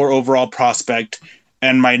 84 overall prospect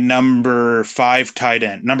and my number 6 tight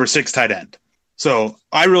end. So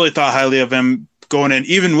I really thought highly of him going in,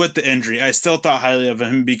 even with the injury. I still thought highly of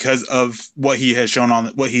him because of what he showed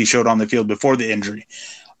on the field before the injury.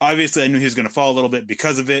 Obviously, I knew he was going to fall a little bit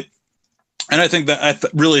because of it. And I think that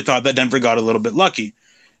really thought that Denver got a little bit lucky.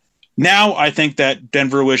 Now I think that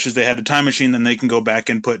Denver wishes they had a time machine, then they can go back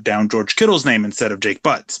and put down George Kittle's name instead of Jake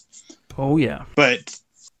Butt's. Oh, yeah. But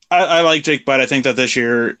I like Jake Butt. I think that this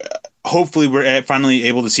year, hopefully we're finally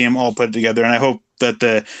able to see him all put together. And I hope that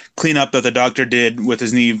the cleanup that the doctor did with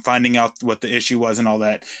his knee, finding out what the issue was and all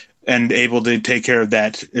that, and able to take care of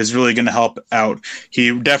that, is really going to help out.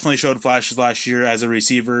 He definitely showed flashes last year as a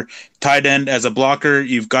receiver. Tight end, as a blocker,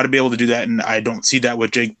 you've got to be able to do that, and I don't see that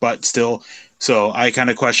with Jake Butt still. So I kind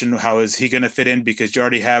of question how is he going to fit in, because you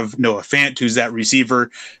already have Noah Fant, who's that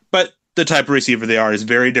receiver, but the type of receiver they are is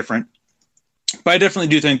very different. But I definitely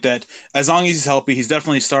do think that as long as he's healthy, he's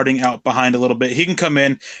definitely starting out behind a little bit. He can come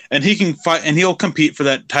in and he can fight, and he'll compete for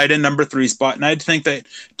that tight end number 3 spot. And I think that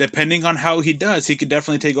depending on how he does, he could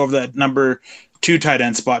definitely take over that number 2 tight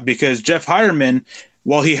end spot, because Jeff Heuerman,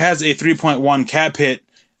 while he has a 3.1 cap hit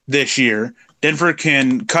this year, Denver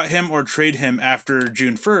can cut him or trade him after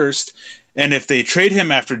June 1st. And if they trade him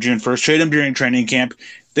after June 1st, trade him during training camp,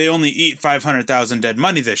 they only eat $500,000 dead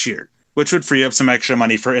money this year, which would free up some extra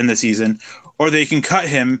money for in the season. Or they can cut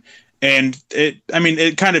him, and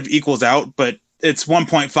it kind of equals out, but it's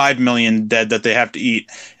 $1.5 million dead that they have to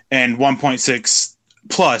eat, and 1.6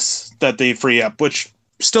 plus that they free up, which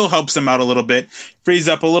still helps them out a little bit, frees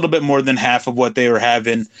up a little bit more than half of what they were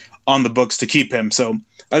having on the books to keep him. So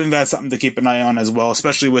I think that's something to keep an eye on as well,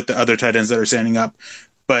 especially with the other tight ends that are standing up.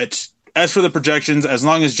 But as for the projections, as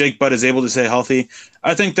long as Jake Butt is able to stay healthy,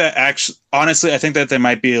 I think that honestly, I think that they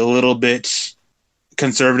might be a little bit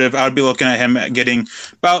conservative. I would be looking at him getting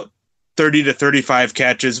about 30 to 35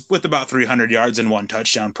 catches with about 300 yards and 1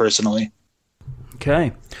 touchdown personally.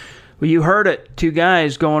 Okay. Well, you heard it. Two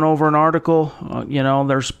guys going over an article.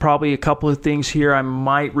 There's probably a couple of things here I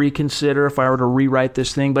might reconsider if I were to rewrite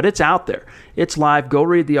this thing, but it's out there. It's live. Go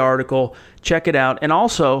read the article. Check it out. And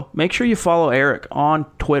also, make sure you follow Eric on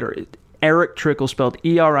Twitter. Eric Trickel, spelled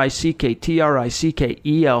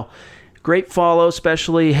ERICKTRICKEL. Great follow,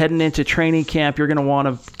 especially heading into training camp. You're going to want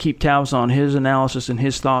to keep tabs on his analysis and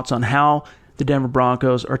his thoughts on how the Denver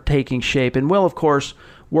Broncos are taking shape. And we'll, of course,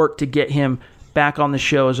 work to get him back on the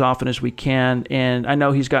show as often as we can. And I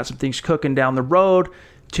know he's got some things cooking down the road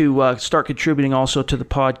to start contributing also to the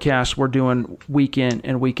podcast we're doing week in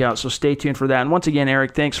and week out. So stay tuned for that. And once again,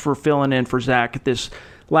 Eric, thanks for filling in for Zach this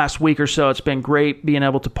last week or so. It's been great being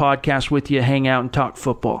able to podcast with you, hang out, and talk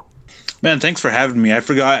football. Man, thanks for having me. I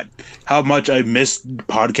forgot how much I missed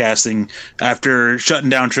podcasting after shutting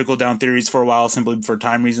down Trickle Down Theories for a while simply for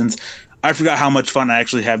time reasons. I forgot how much fun I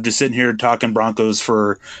actually have just sitting here talking Broncos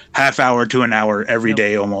for half hour to an hour every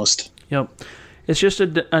day almost. Yep. It's just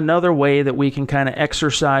another way that we can kind of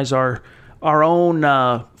exercise our own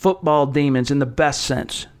football demons in the best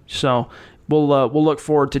sense. So we'll look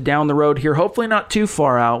forward to down the road here. Hopefully not too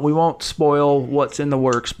far out. We won't spoil what's in the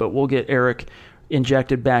works, but we'll get Eric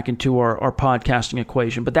injected back into our podcasting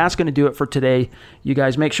equation. But that's going to do it for today. You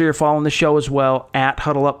guys make sure you're following the show as well at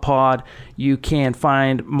Huddle Up Pod. You can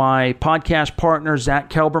find my podcast partner, Zach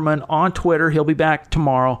Kelberman, on Twitter. He'll be back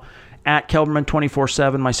tomorrow at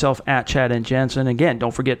Kelberman247, myself at Chad and Jensen. Again,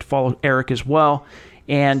 don't forget to follow Eric as well.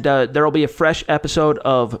 And there will be a fresh episode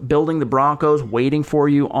of Building the Broncos waiting for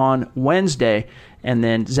you on Wednesday. And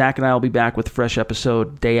then Zach and I will be back with a fresh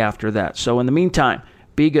episode day after that. So in the meantime,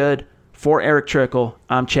 be good. For Eric Trickel,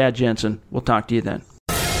 I'm Chad Jensen. We'll talk to you then.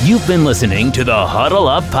 You've been listening to the Huddle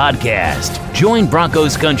Up Podcast. Join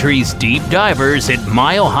Broncos Country's deep divers at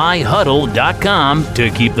milehighhuddle.com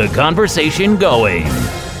to keep the conversation going.